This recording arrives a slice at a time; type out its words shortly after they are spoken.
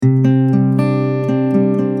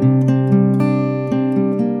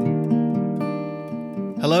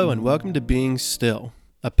Welcome to Being Still,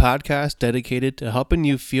 a podcast dedicated to helping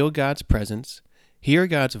you feel God's presence, hear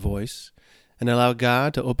God's voice, and allow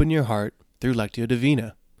God to open your heart through Lectio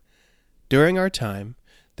Divina. During our time,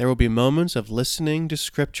 there will be moments of listening to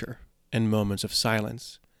Scripture and moments of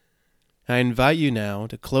silence. I invite you now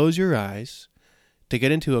to close your eyes, to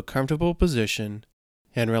get into a comfortable position,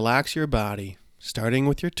 and relax your body, starting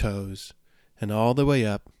with your toes and all the way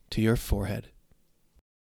up to your forehead.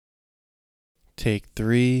 Take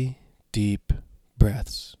 3 deep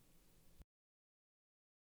breaths.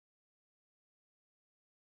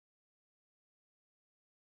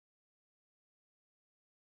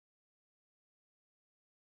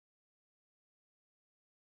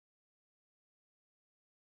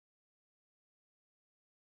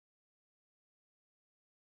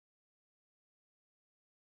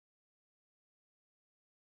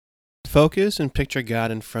 Focus and picture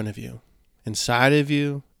God in front of you, inside of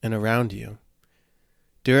you, and around you.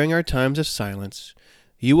 During our times of silence,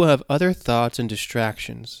 you will have other thoughts and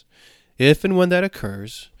distractions. If and when that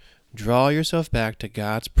occurs, draw yourself back to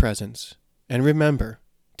God's presence and remember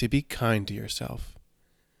to be kind to yourself.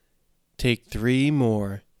 Take 3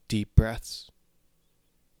 more deep breaths.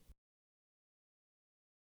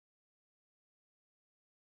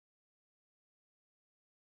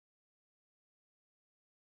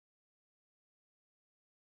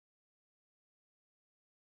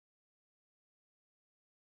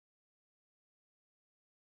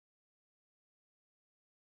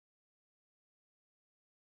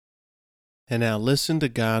 And now listen to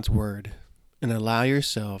God's word and allow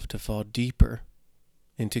yourself to fall deeper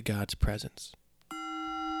into God's presence.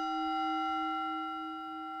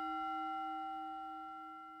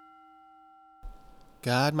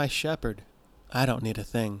 God, my shepherd, I don't need a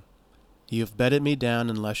thing. You have bedded me down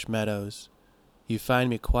in lush meadows. You find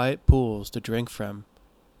me quiet pools to drink from.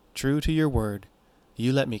 True to your word,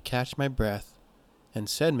 you let me catch my breath and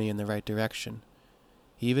send me in the right direction.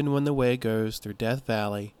 Even when the way goes through Death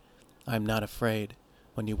Valley, I'm not afraid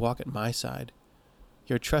when you walk at my side.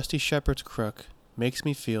 Your trusty shepherd's crook makes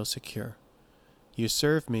me feel secure. You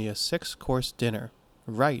serve me a 6-course dinner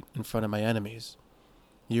right in front of my enemies.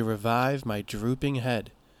 You revive my drooping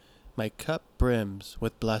head. My cup brims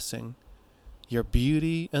with blessing. Your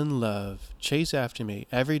beauty and love chase after me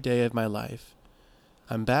every day of my life.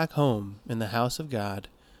 I'm back home in the house of God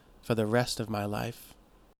for the rest of my life.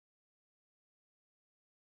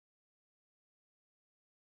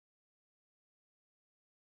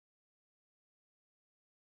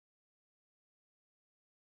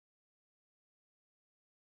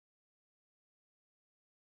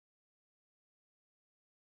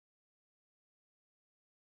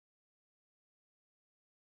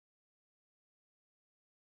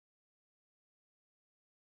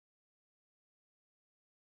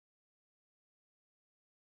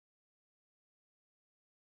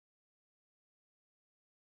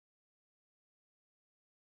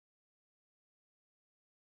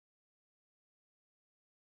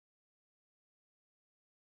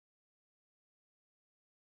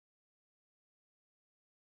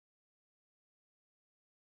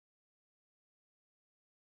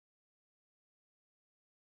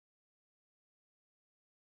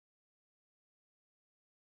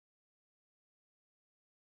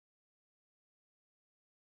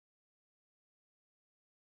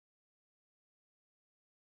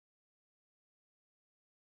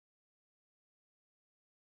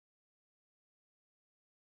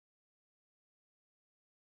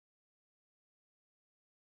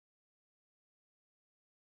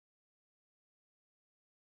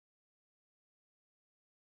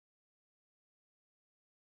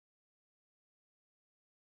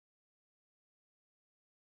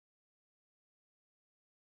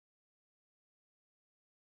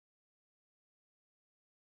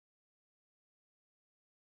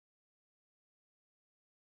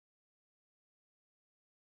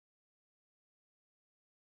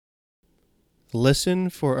 Listen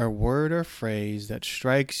for a word or phrase that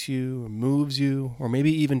strikes you, moves you, or maybe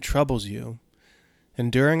even troubles you. And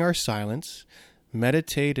during our silence,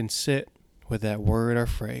 meditate and sit with that word or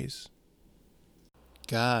phrase.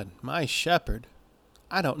 God, my shepherd,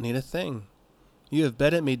 I don't need a thing. You have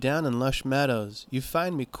bedded me down in lush meadows. You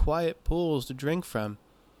find me quiet pools to drink from.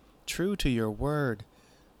 True to your word,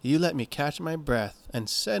 you let me catch my breath and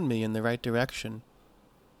send me in the right direction.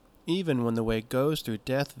 Even when the way goes through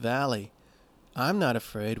Death Valley, I'm not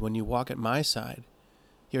afraid when you walk at my side.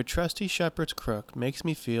 Your trusty shepherd's crook makes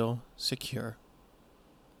me feel secure.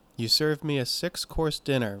 You serve me a 6-course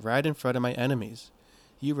dinner right in front of my enemies.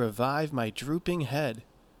 You revive my drooping head.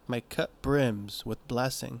 My cup brims with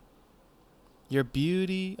blessing. Your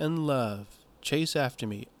beauty and love chase after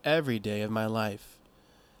me every day of my life.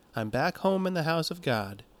 I'm back home in the house of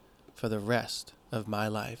God for the rest of my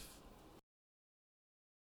life.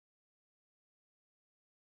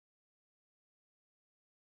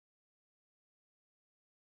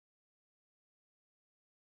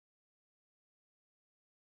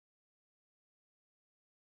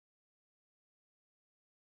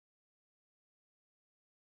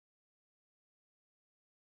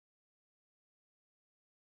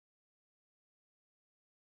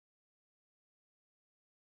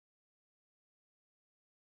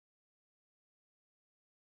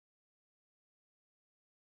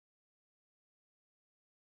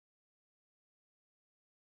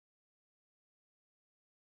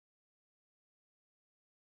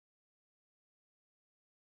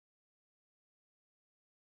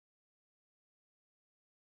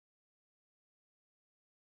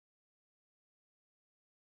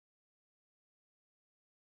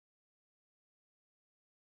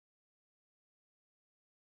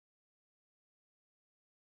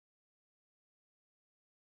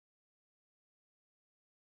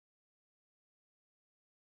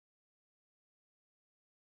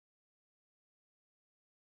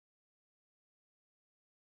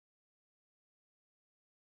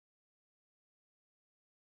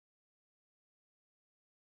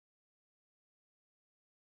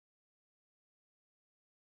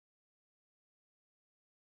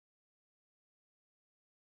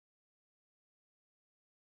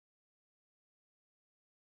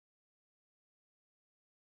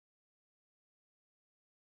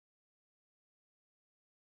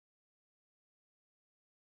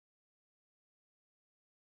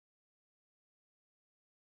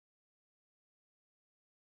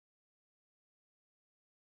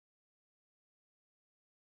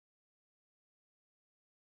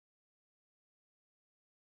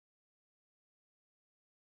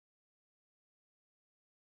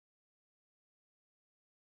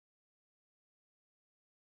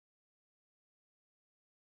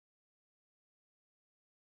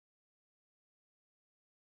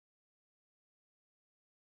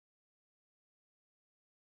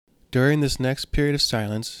 During this next period of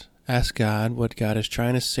silence, ask God what God is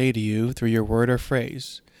trying to say to you through your word or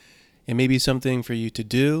phrase. It may be something for you to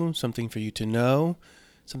do, something for you to know,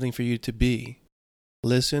 something for you to be.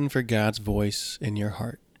 Listen for God's voice in your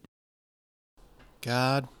heart.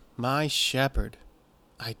 God, my shepherd,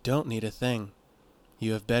 I don't need a thing.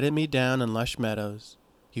 You have bedded me down in lush meadows.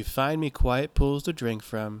 You find me quiet pools to drink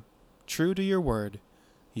from. True to your word,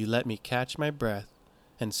 you let me catch my breath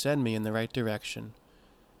and send me in the right direction.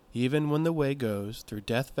 Even when the way goes through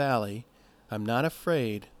Death Valley, I'm not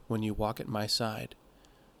afraid when you walk at my side.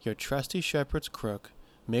 Your trusty shepherd's crook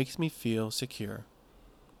makes me feel secure.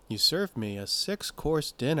 You served me a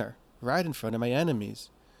 6-course dinner right in front of my enemies.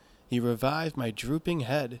 You revive my drooping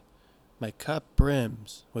head. My cup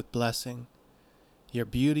brims with blessing. Your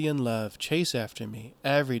beauty and love chase after me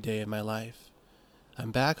every day of my life.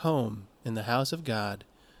 I'm back home in the house of God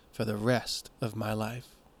for the rest of my life.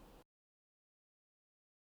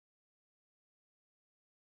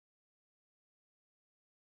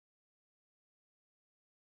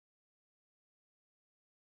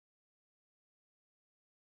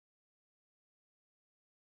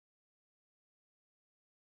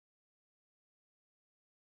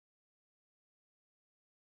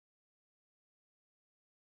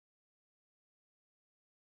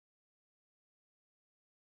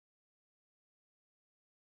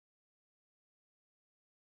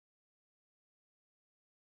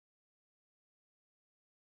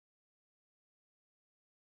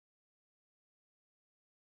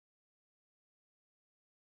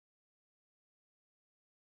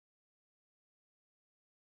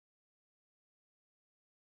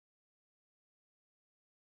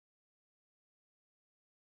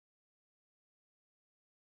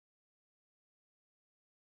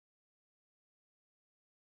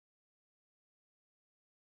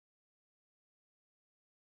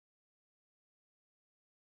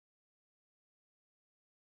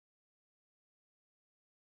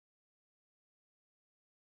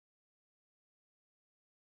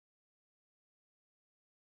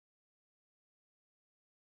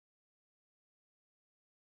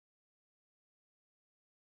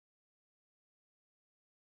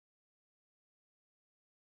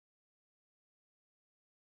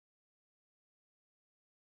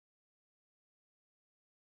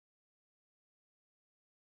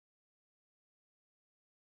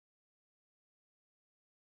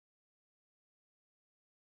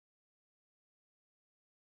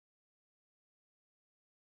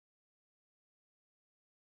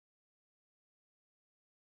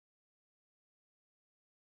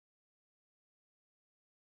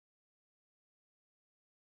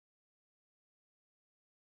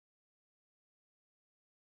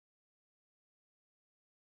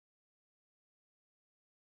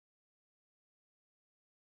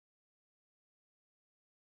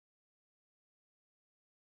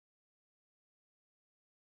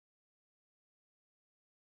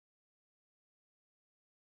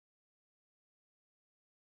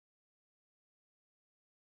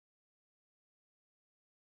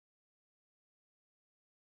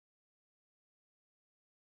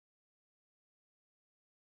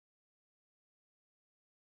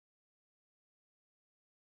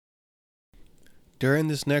 During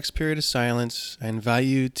this next period of silence, I invite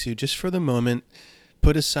you to, just for the moment,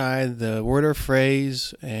 put aside the word or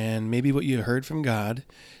phrase and maybe what you heard from God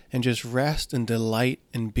and just rest and delight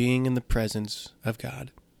in being in the presence of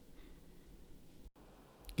God.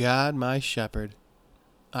 God, my shepherd,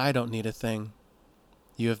 I don't need a thing.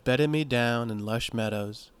 You have bedded me down in lush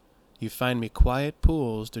meadows. You find me quiet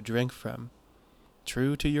pools to drink from.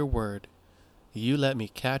 True to your word, you let me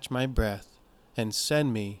catch my breath and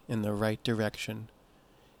send me in the right direction.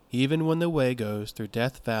 Even when the way goes through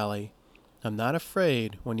Death Valley, I'm not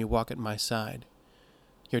afraid when you walk at my side.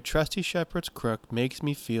 Your trusty shepherd's crook makes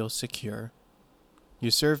me feel secure.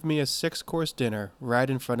 You serve me a 6-course dinner right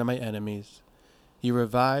in front of my enemies. You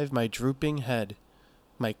revive my drooping head.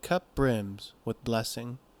 My cup brims with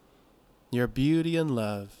blessing. Your beauty and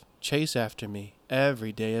love chase after me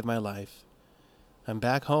every day of my life. I'm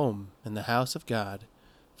back home in the house of God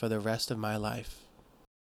for the rest of my life.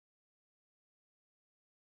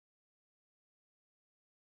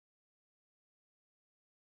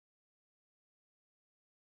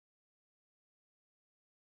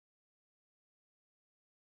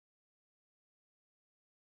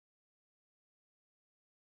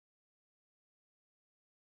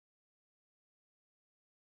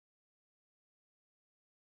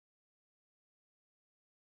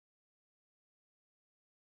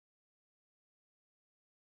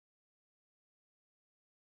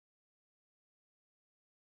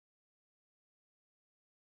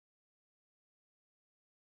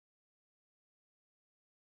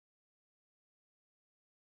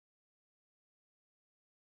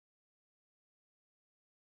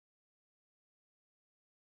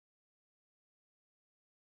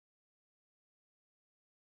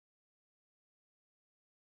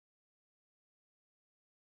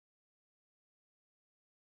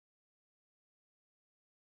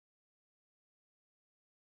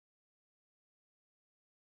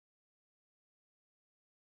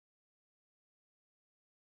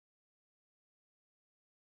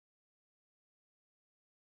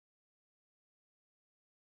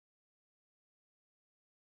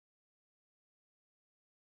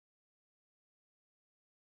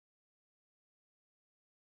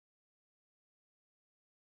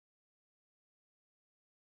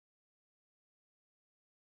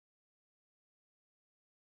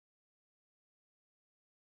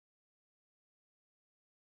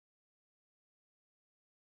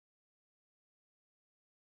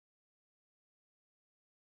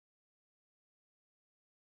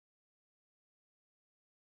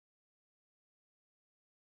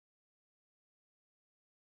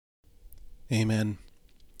 Amen.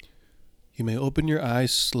 You may open your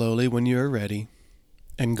eyes slowly when you are ready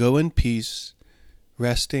and go in peace,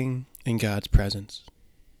 resting in God's presence.